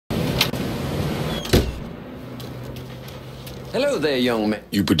Hello there, young man.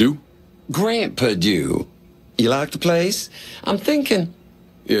 You Purdue? Grant Purdue. You like the place? I'm thinking...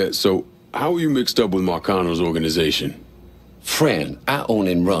 Yeah, so how are you mixed up with Marcano's organization? Friend, I own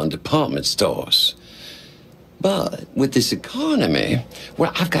and run department stores. But with this economy,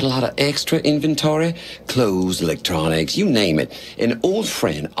 well, I've got a lot of extra inventory, clothes, electronics, you name it. An old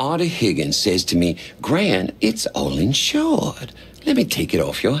friend, Artie Higgins, says to me, Grant, it's all insured. Let me take it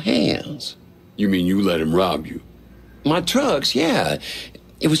off your hands. You mean you let him rob you? My trucks, yeah.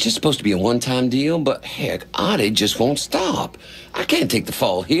 It was just supposed to be a one-time deal, but heck, Artie just won't stop. I can't take the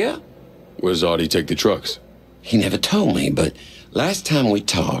fall here. Where's Artie take the trucks? He never told me, but last time we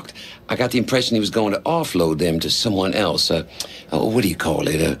talked, I got the impression he was going to offload them to someone else. What do you call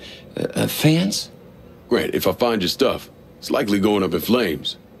it? A fence? Grant, if I find your stuff, it's likely going up in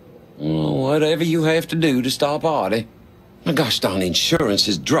flames. Whatever you have to do to stop Artie. My gosh darn insurance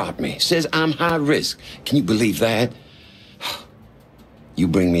has dropped me. Says I'm high risk. Can you believe that? You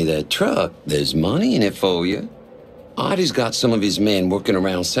bring me that truck, there's money in it for you. Artie's got some of his men working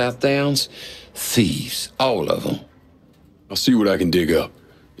around South Downs. Thieves, all of them. I'll see what I can dig up.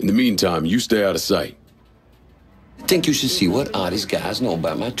 In the meantime, you stay out of sight. I think you should see what Artie's guys know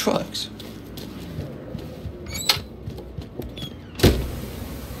about my trucks.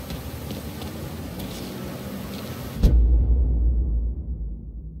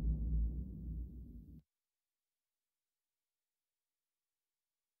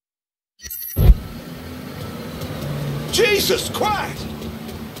 Jesus Christ!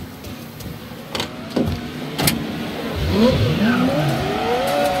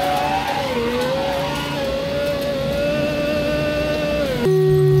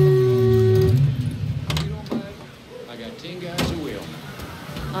 I got 10 guys who will.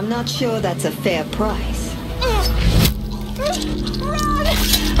 I'm not sure that's a fair price.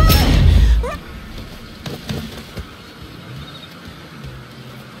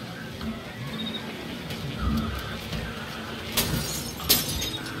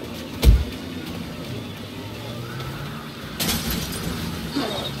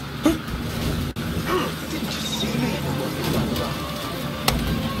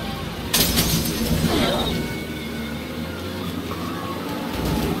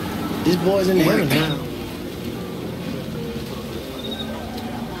 This boy's in heaven now.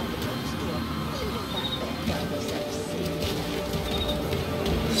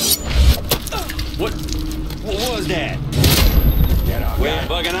 What was that? We're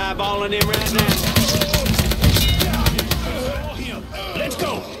fucking eyeballing him right now. Let's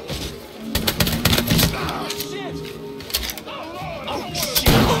go!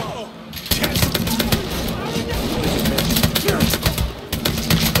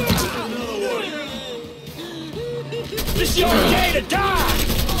 This is your day to die!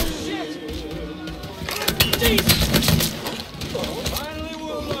 Shit! Jesus! Finally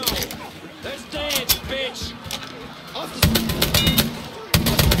we're alone. Let's dance, bitch!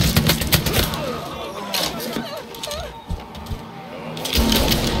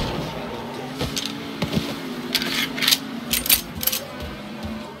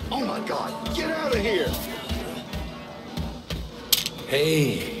 Oh my God, get out of here!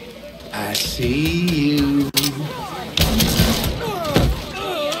 Hey, I see you.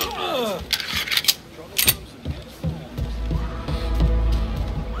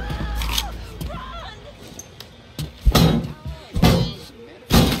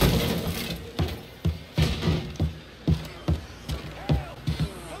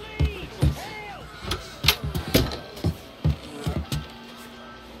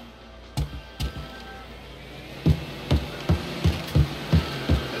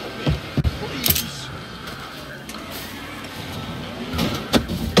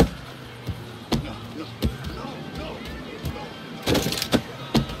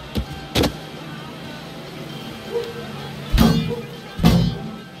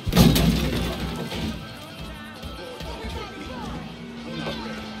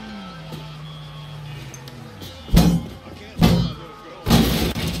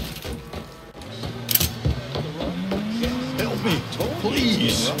 Help me,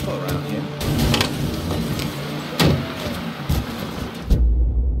 please!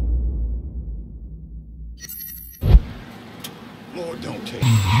 Lord, don't take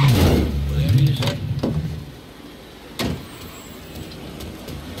Whatever you say.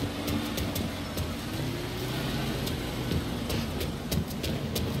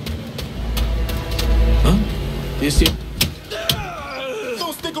 Huh? This it?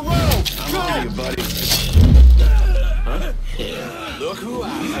 Don't stick around! Come on, buddy. Huh? Look who I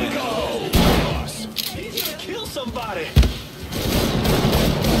found. Go! Boss! He's gonna kill somebody!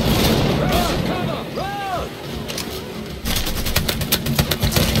 Run! Cover! Run!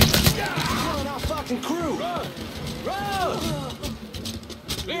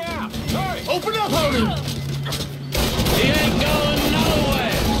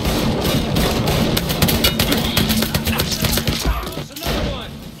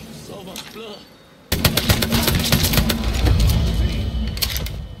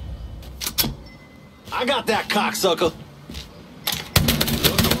 cocksucker.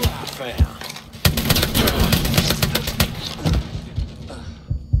 Look who I found.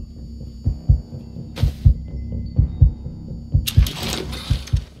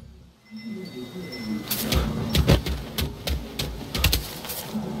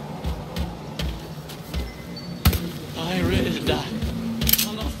 I ain't ready to die.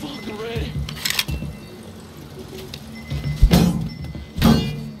 I'm not fucking ready.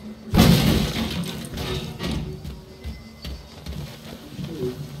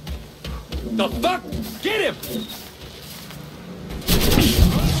 The fuck? Get him!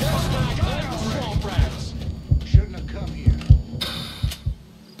 Shouldn't have come here.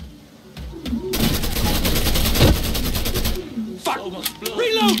 Fuck! So much blood.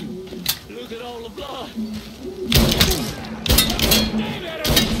 Reload! Look at all the blood. Damn it!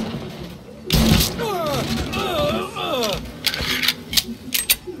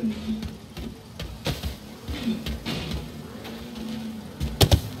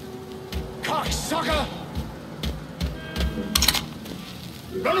 Cocksucker!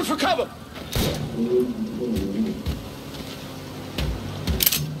 Running for cover!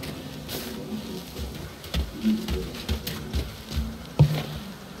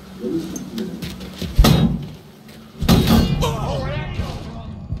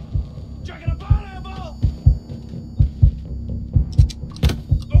 Checking a ball ammo!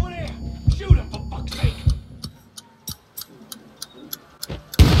 Go in there! Shoot him, for fuck's sake!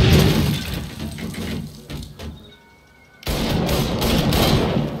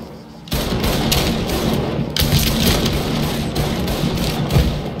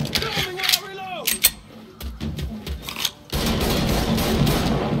 Kill me while I reload!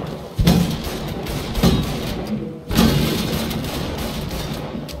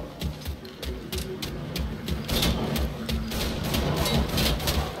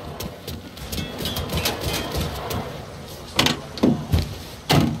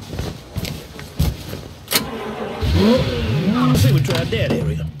 I say we tried that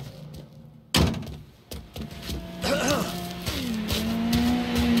area.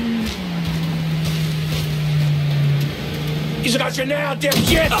 He's got you now,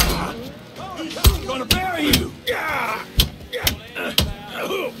 dipshit! I'm gonna bury you!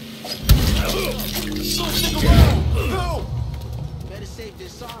 No! Better safe than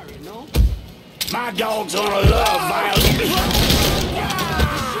sorry, no? My dog's gonna love violence!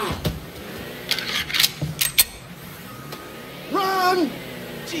 Run!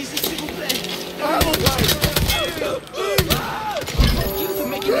 Jesus, single play. I have a life! You for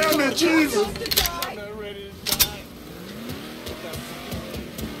making Damn it, Jesus!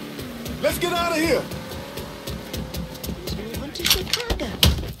 Let's get out of here! Moving to Chicago.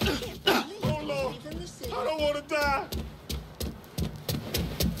 Oh, Lord! I don't want to die!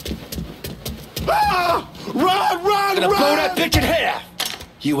 Ah! Run, run, Gonna blow run! that bitch in half!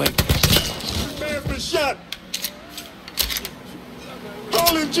 You ain't... This man's been shot!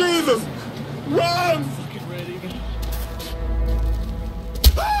 Holy Jesus! Run!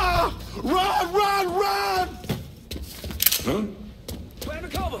 Ah! Run, run, run! Huh? Plan to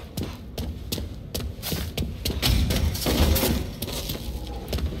cover!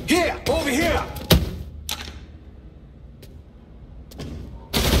 Here, over here!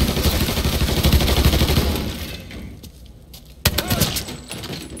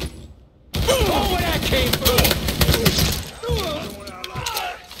 Oh, where that came from!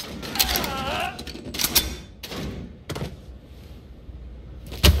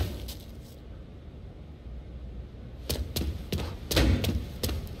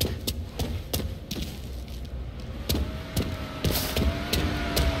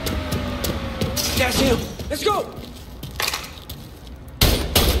 That's him! Let's go!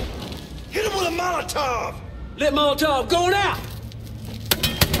 Hit him with a Molotov! Lit Molotov going out!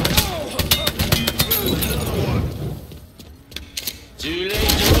 Too late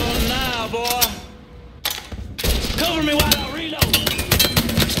to run now, boy. Cover me while I reload.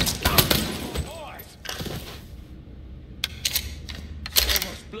 So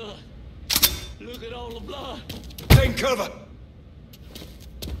much blood. Look at all the blood. Take cover!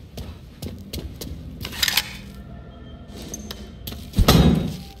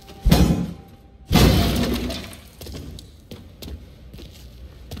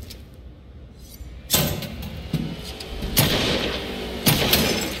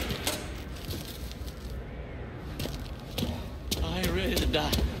 I ain't ready to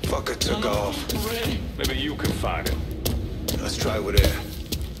die. Fucker took off. I'm ready. Maybe you can find him. Let's try with air.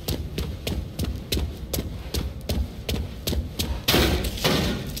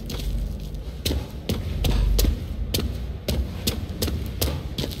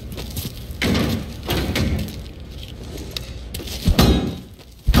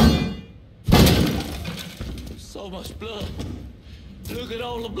 So much blood. Look at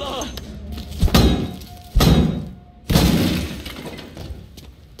all the blood.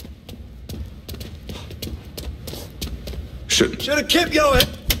 Should have kept your head.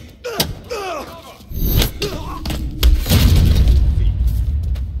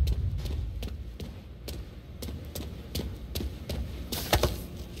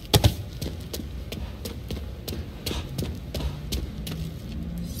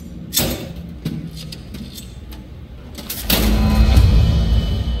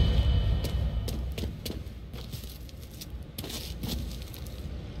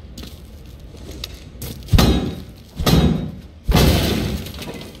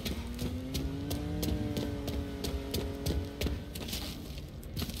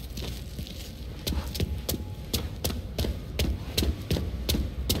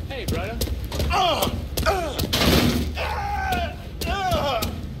 Hey, brother.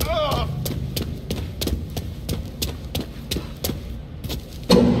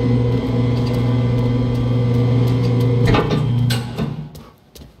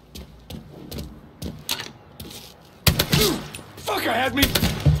 Fucker had me.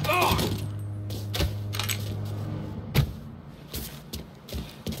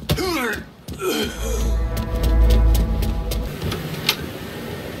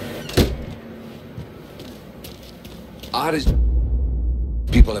 Artie's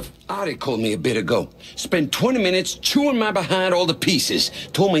people have Artie called me a bit ago. Spent 20 minutes chewing my behind all the pieces.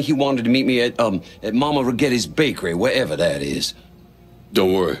 Told me he wanted to meet me at Mama Rigetti's bakery, wherever that is.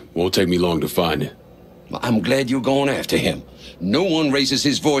 Don't worry, won't take me long to find it. I'm glad you're going after him. No one raises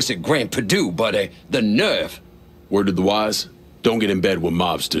his voice at Grant Perdue, but the nerve. Word to the wise, don't get in bed with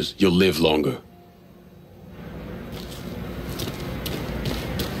mobsters. You'll live longer.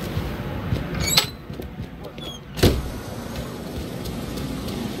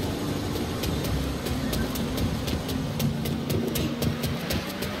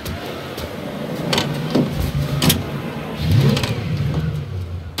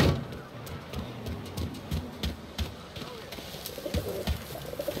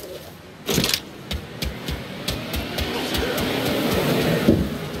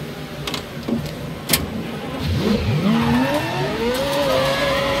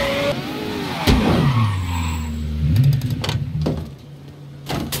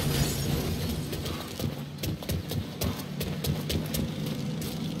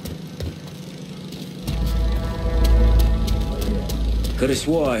 Could've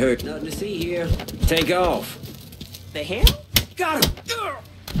swore I heard nothing to see here. Take off. The hell? Got him!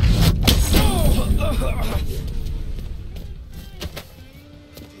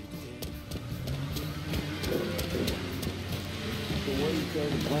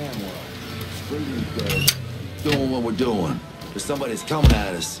 Doing what we're doing. If somebody's coming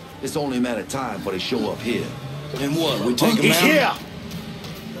at us, it's only a matter of time before they show up here. And what? We take him out? Here!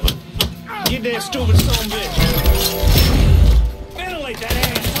 Get that stupid son of a bitch. Ventilate that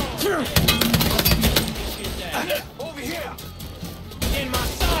ass. Over here! In my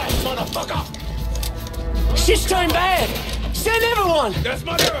side, motherfucker! Shit's turned bad. Send everyone. That's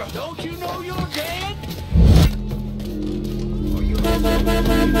my girl! Don't you know you're dead?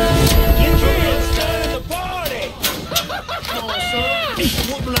 Get your started the party! Come on, son.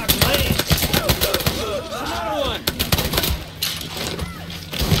 Whooping like a man. Another one.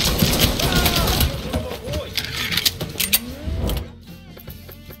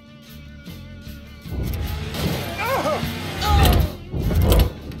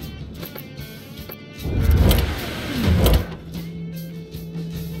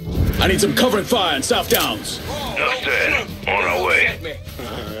 I need some covering fire in South Downs. Understand. On our way.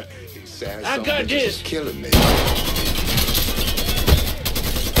 I got this. Killing me.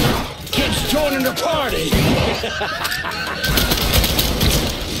 Kids joining the party.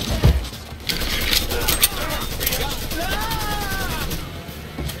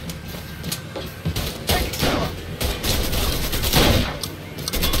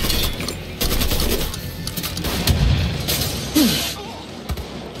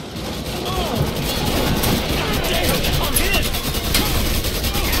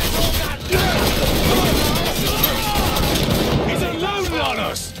 He's unloading on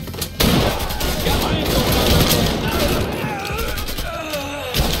us!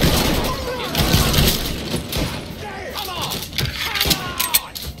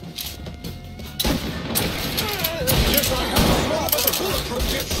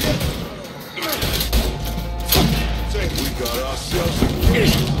 We got ourselves a...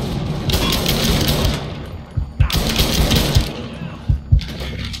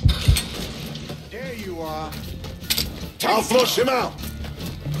 There you are. I'll flush him out.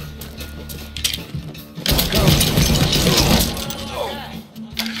 Come.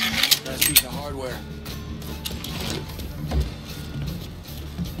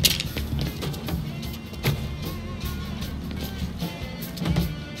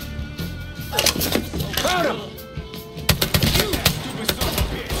 Found him!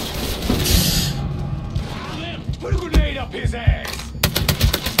 Put a grenade up his ass!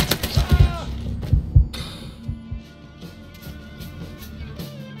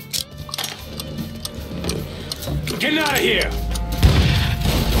 Get out of here!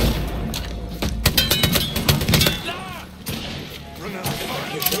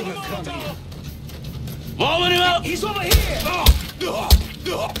 Blowing him up! He's over here!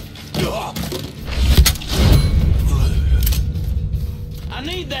 I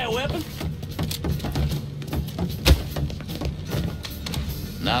need that weapon.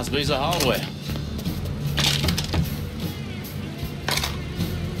 Nice piece of hardware.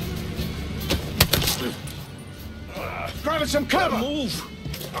 Grabbing some cover! Move.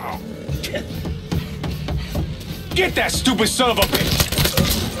 Get that stupid son of a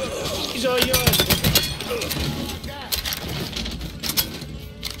bitch! He's all yours.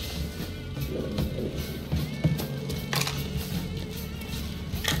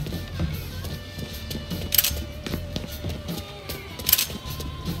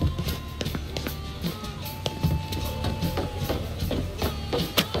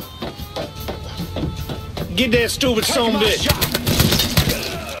 Get that stupid son of a bitch.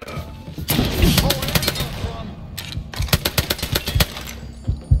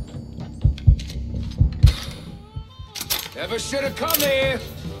 Never should have come here.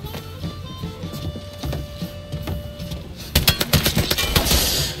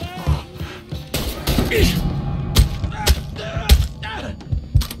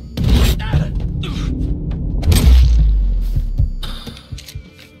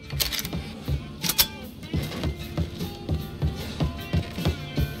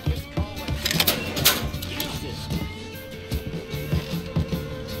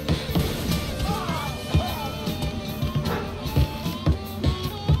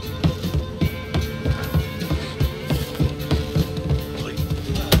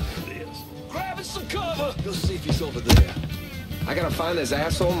 Go see if he's over there. I gotta find this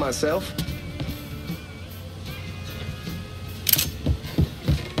asshole myself.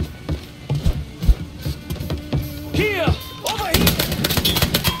 Here! Over here!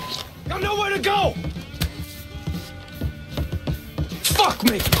 Got nowhere to go! Fuck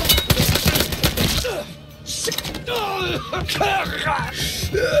me!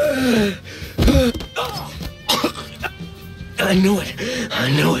 I knew it. I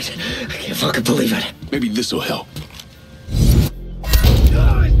knew it. I can't fucking believe it. Maybe this'll help.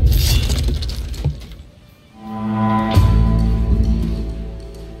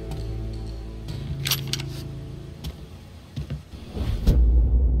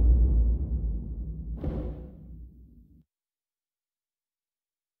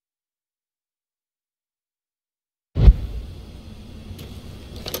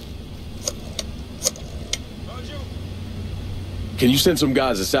 Can you send some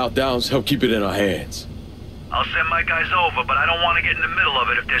guys to South Downs? Help keep it in our hands. I'll send my guys over, but I don't want to get in the middle of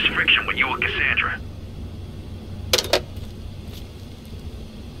it if there's friction with you and Cassandra.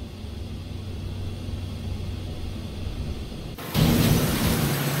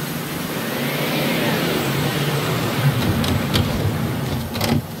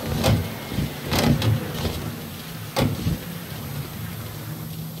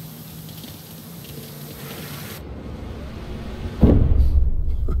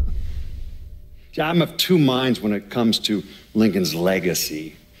 I'm of two minds when it comes to Lincoln's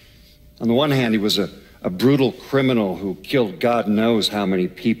legacy. On the one hand, he was a brutal criminal who killed God knows how many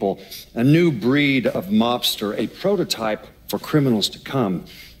people, a new breed of mobster, a prototype for criminals to come.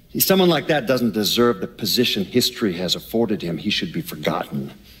 Someone like that doesn't deserve the position history has afforded him. He should be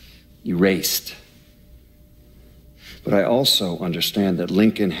forgotten, erased. But I also understand that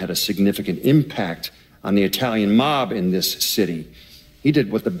Lincoln had a significant impact on the Italian mob in this city. He did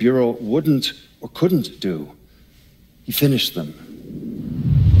what the Bureau wouldn't or couldn't do. He finished them.